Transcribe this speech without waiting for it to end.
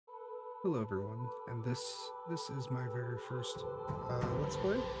Hello everyone, and this is my very first Let's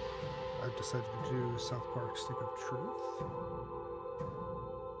Play. I've decided to do South Park Stick of Truth.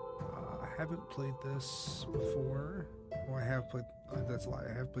 I haven't played this before. Well, I have played, that's a lie,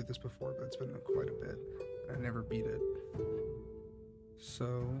 I have played this before, but it's been quite a bit. I never beat it.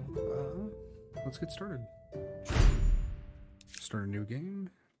 So, let's get started. Start a new game,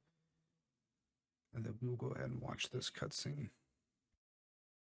 and then we will go ahead and watch this cutscene.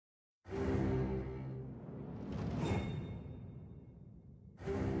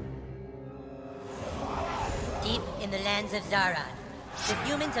 Deep in the lands of Zaron, the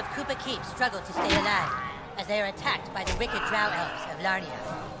humans of Koopa Keep struggle to stay alive as they are attacked by the wicked drow elves of Larnia.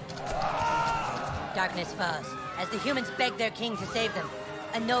 Darkness falls as the humans beg their king to save them,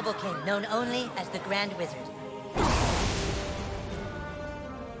 a noble king known only as the Grand Wizard.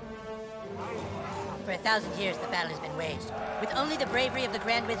 For 1,000 years, the battle has been waged, with only the bravery of the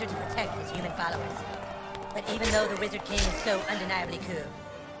Grand Wizard to protect his human followers. But even though the Wizard King is so undeniably cool,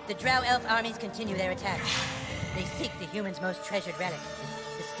 the drow elf armies continue their attacks. They seek the humans' most treasured relic,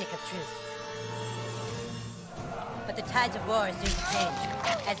 the Stick of Truth. But the tides of war are soon to change,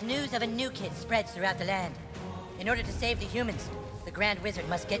 as news of a new kid spreads throughout the land. In order to save the humans, the Grand Wizard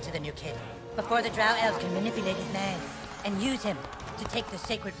must get to the new kid, before the drow elves can manipulate his mind, and use him to take the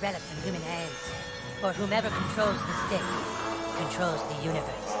sacred relic from human hands. For whomever controls the stick, controls the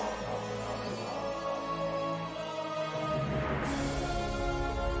universe.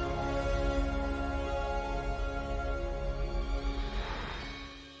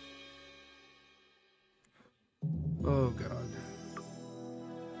 Oh god.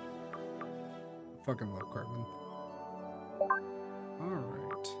 Fucking love Cartman.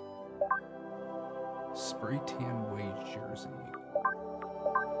 Alright. Spray tan wage jersey.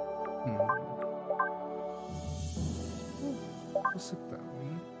 We'll set that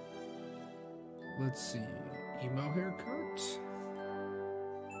one. Let's see. Emo haircut.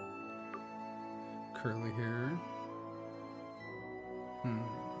 Curly hair.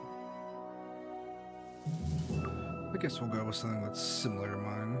 I guess we'll go with something that's similar to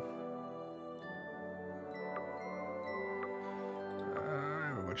mine. I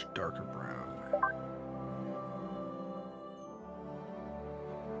have a much darker brown.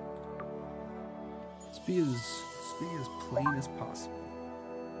 Let's be as plain as possible.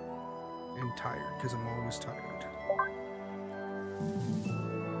 And tired, because I'm always tired.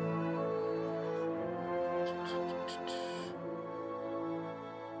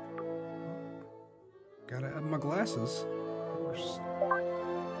 Gotta have my glasses, of course.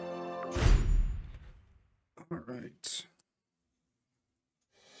 Alright.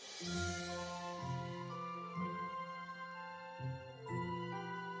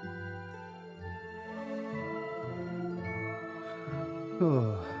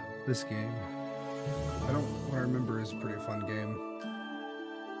 Oh, this game. What I remember is a pretty fun game.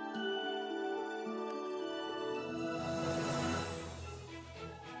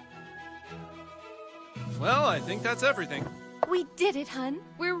 Well, I think that's everything. We did it, hun.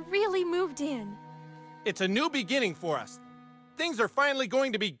 We're really moved in. It's a new beginning for us. Things are finally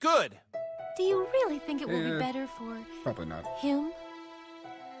going to be good. Do you really think it will be better for Probably not. him?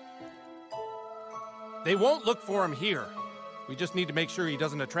 They won't look for him here. We just need to make sure he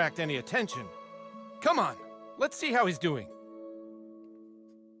doesn't attract any attention. Come on, let's see how he's doing.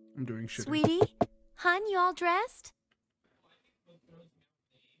 I'm doing shit. Sweetie? Hun, you all dressed?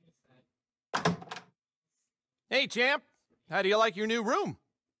 Hey, champ. How do you like your new room?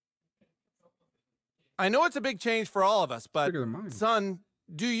 I know it's a big change for all of us, but, Bigger than mine. son,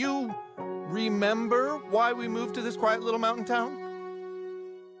 do you remember why we moved to this quiet little mountain town?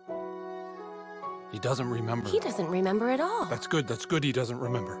 He doesn't remember. He doesn't remember at all. That's good he doesn't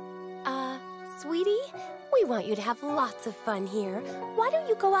remember. Sweetie, we want you to have lots of fun here. Why don't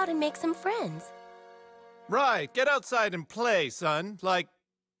you go out and make some friends? Right, get outside and play, son. Like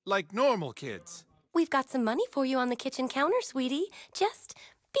normal kids. We've got some money for you on the kitchen counter, sweetie. Just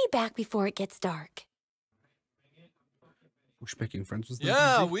be back before it gets dark. Wish making friends was the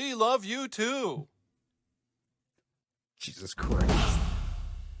Yeah, easy. we love you too. Jesus Christ.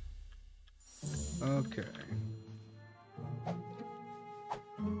 Okay.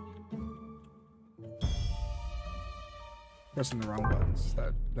 Pressing the wrong buttons.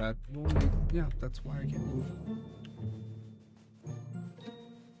 That will make, yeah, that's why I can't move.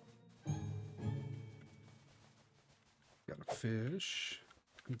 Got a fish.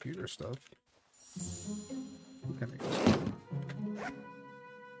 Computer stuff. What kind of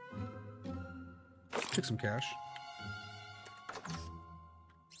Take some cash.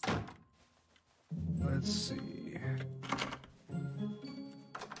 Let's see.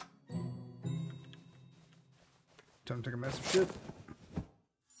 Time to take a massive shit.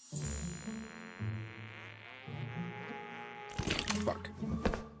 Fuck.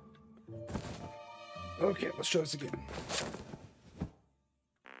 Okay, let's try this again.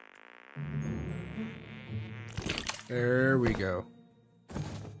 There we go.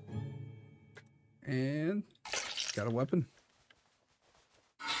 And got a weapon.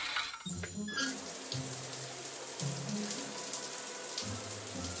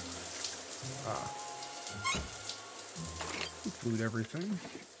 Loot everything.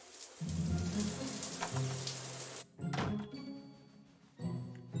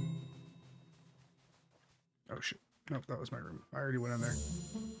 Oh shit. Nope, that was my room. I already went in there.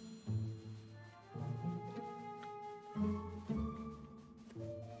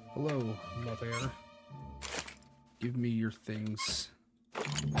 Hello, mother. Give me your things.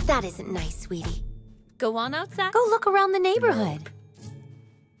 That isn't nice, sweetie. Go on outside. Go look around the neighborhood.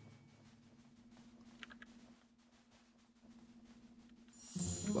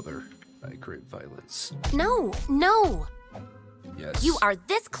 Mother, I crave violence. No, no. Yes. You are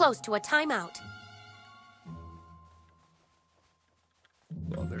this close to a timeout.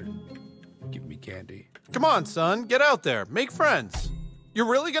 Mother, give me candy. Come on, son, get out there, make friends. You're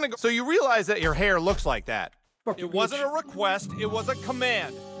really gonna go? So you realize that your hair looks like that. Fuck you, It wasn't a bitch. request, it was a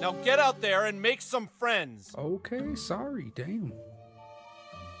command. Now get out there and make some friends. Okay, sorry, damn.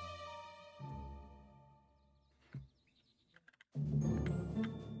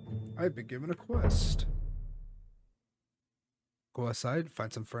 I've been given a quest. Go outside,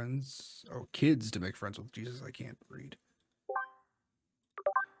 find some friends. Oh, kids to make friends with. Jesus, I can't read.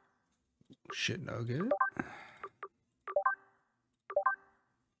 Shit nugget.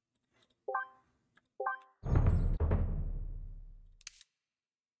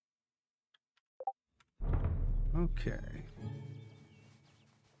 Okay.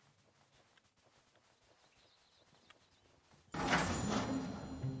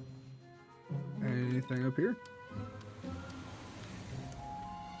 Anything up here?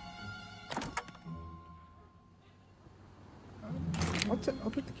 I'll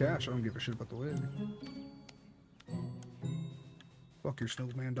take the cash. I don't give a shit about the wig. Fuck your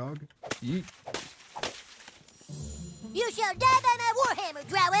snowman dog. Yeet. You shall die by my warhammer,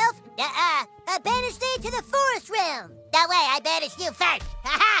 Drow Elf! I banish thee to the forest realm! That way, I banish you first!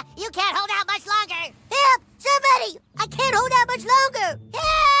 Ha-ha! You can't hold out much longer! Help! Somebody! I can't hold out much longer!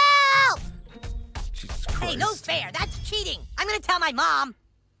 Help! Jesus Christ. Hey, no fair. That's cheating. I'm gonna tell my mom.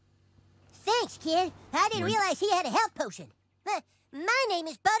 Thanks, kid. I didn't realize he had a health potion. My name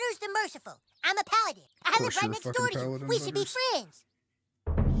is Butters the Merciful. I'm a paladin. I live course right you're a next fucking door to you. paladin, We should be Butters. friends.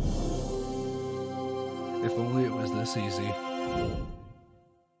 If only it was this easy.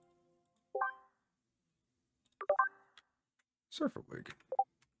 Surfer wig.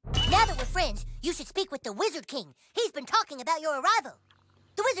 Now that we're friends, you should speak with the Wizard King. He's been talking about your arrival.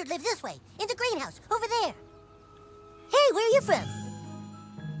 The wizard lives this way, in the greenhouse, over there. Hey, where are you from?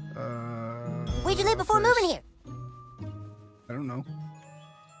 Where'd you live before place. moving here? I don't know.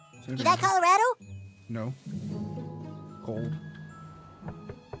 You like Colorado? No. Cold.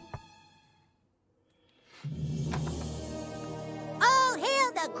 All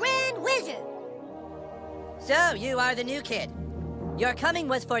hail the Grand Wizard! So, you are the new kid. Your coming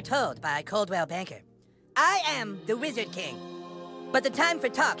was foretold by Coldwell Banker. I am the Wizard King. But the time for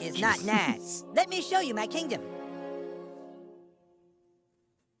talk is not now. Let me show you my kingdom.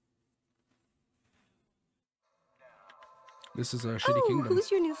 This is a shitty kingdom.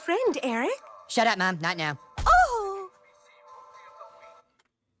 Who's your new friend, Eric? Shut up, Mom. Not now. Oh!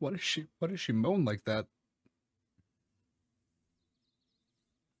 What is she moan like that?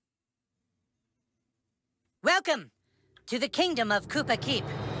 Welcome to the kingdom of Koopa Keep.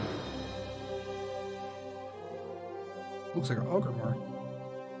 Looks like an Ogrimmar.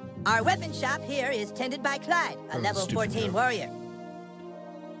 Our weapon shop here is tended by Clyde, a Oh, level stupid 14 joke. warrior.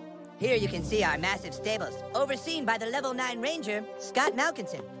 Here you can see our massive stables, overseen by the level 9 ranger, Scott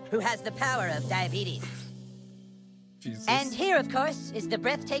Malkinson, who has the power of diabetes. Jesus. And here, of course, is the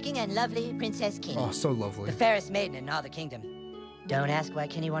breathtaking and lovely Princess Kenny, Oh, so lovely. the fairest maiden in all the kingdom. Don't ask why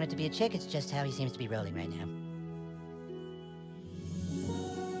Kenny wanted to be a chick, it's just how he seems to be rolling right now.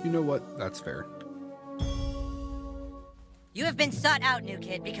 You know what? That's fair. You have been sought out, new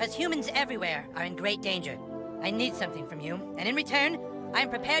kid, because humans everywhere are in great danger. I need something from you, and in return, I am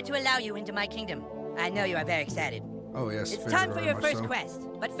prepared to allow you into my kingdom. I know you are very excited. Oh, yes. It's very, time for very your much first so. quest.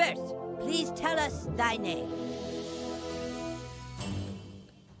 But first, please tell us thy name.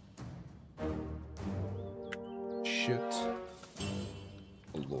 Shit.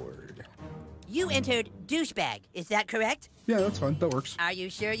 Oh, Lord. You entered douchebag, is that correct? Yeah, that's fine. That works. Are you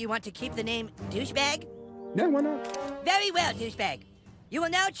sure you want to keep the name douchebag? Yeah, why not? Very well, douchebag. You will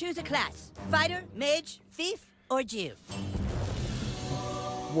now choose a class. Fighter, mage, thief, or Jew.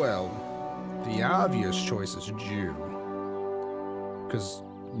 Well, the obvious choice is Jew. Because,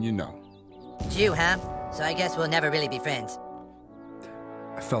 you know. Jew, huh? So I guess we'll never really be friends.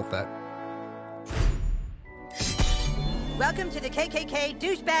 I felt that. Welcome to the KKK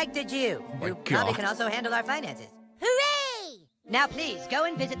Douchebag the Jew, my who probably God. can also handle our finances. Hooray! Now please, go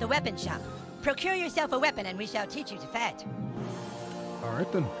and visit the weapon shop. Procure yourself a weapon and we shall teach you to fight.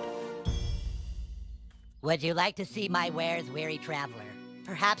 Alright then. Would you like to see my wares, weary traveler?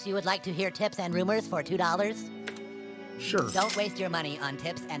 Perhaps you would like to hear tips and rumors for $2? Sure. Don't waste your money on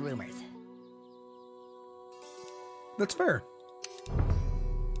tips and rumors. That's fair.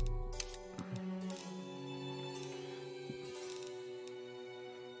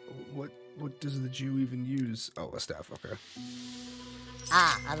 What does the Jew even use? Oh, a staff, okay.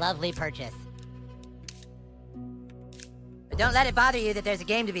 Ah, a lovely purchase. But don't let it bother you that there's a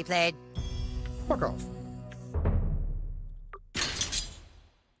game to be played. Fuck off.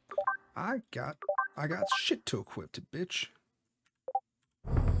 I got shit to equip to, bitch.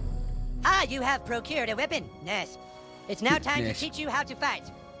 Ah, you have procured a weapon. Yes. It's now time to Yes. teach you how to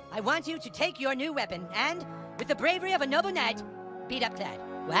fight. I want you to take your new weapon and, with the bravery of a noble knight, beat up Clyde.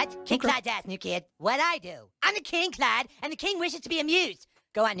 What? Kick Okay. Clyde's ass, new kid. What I do? I'm the king, Clyde, and the king wishes to be amused.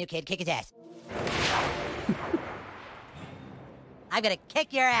 Go on, new kid, kick his ass. I'm gonna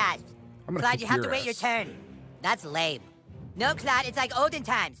kick your ass. I'm gonna Clyde, kick you have your to wait your ass. turn. That's lame. No, Clyde, it's like olden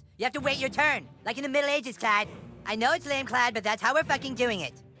times. You have to wait your turn, like in the Middle Ages, Clyde. I know it's lame, Clyde, but that's how we're fucking doing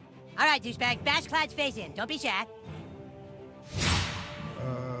it. All right, douchebag, bash Clyde's face in. Don't be shy.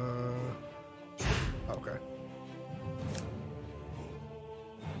 Okay.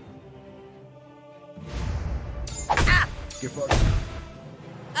 Ah! Get fucked.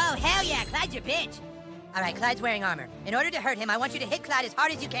 Oh, hell yeah, Clyde's your bitch. All right, Clyde's wearing armor. In order to hurt him, I want you to hit Clyde as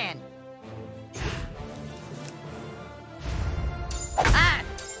hard as you can. Ah!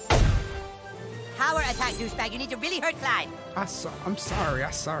 Power attack, douchebag. You need to really hurt Clyde. I'm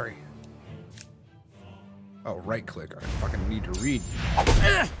sorry. Oh, right click. I fucking need to read.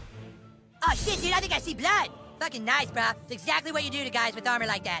 Ugh. Oh, shit, dude, I think I see blood. Fucking nice, brah. It's exactly what you do to guys with armor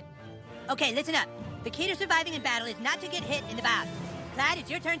like that. Okay, listen up. The key to surviving in battle is not to get hit in the bows. Clyde, it's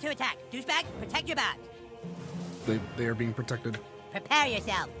your turn to attack. Douchebag, protect your bows. They are being protected. Prepare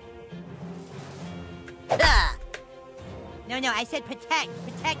yourself. Ugh. No, I said protect.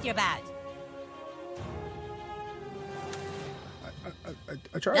 Protect your bows.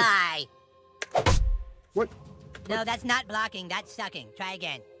 I tried. Die. What? No, that's not blocking. That's sucking. Try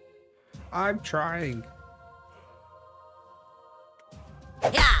again. I'm trying.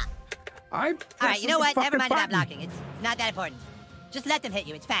 Yeah. I. All right, you know what? Never mind about button. blocking. It's not that important. Just let them hit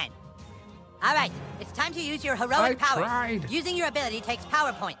you. It's fine. All right, it's time to use your heroic I powers. tried. Using your ability takes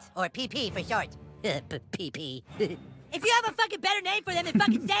power points, or PP for short. PP. If you have a fucking better name for them, then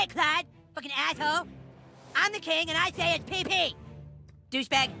fucking say it, Clyde. Fucking asshole. I'm the king, and I say it's PP.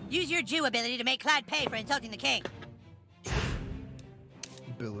 Douchebag, use your Jew ability to make Clyde pay for insulting the king.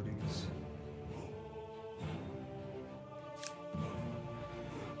 Abilities.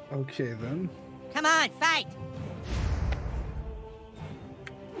 Okay then. Come on, fight.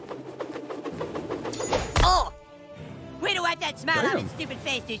 Oh! Way to wipe that smile off Damn. his stupid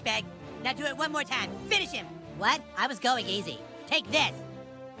face, douchebag. Now do it one more time. Finish him. What? I was going easy. Take this.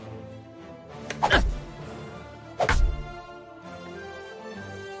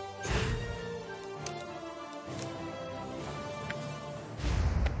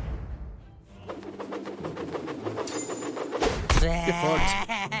 Get fucked.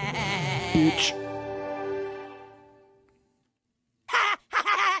 Bitch.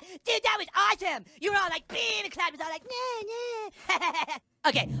 Dude, that was awesome! You were all like, beam, and Clyde was all like, nah.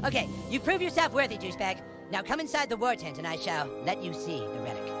 Okay. You prove yourself worthy, douchebag. Now come inside the war tent and I shall let you see the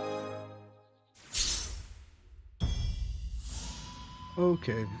relic.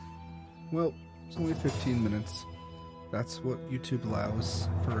 Okay. Well, it's only 15 minutes. That's what YouTube allows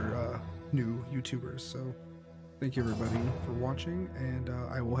for new YouTubers. So, thank you everybody for watching, and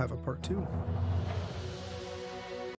I will have a part 2.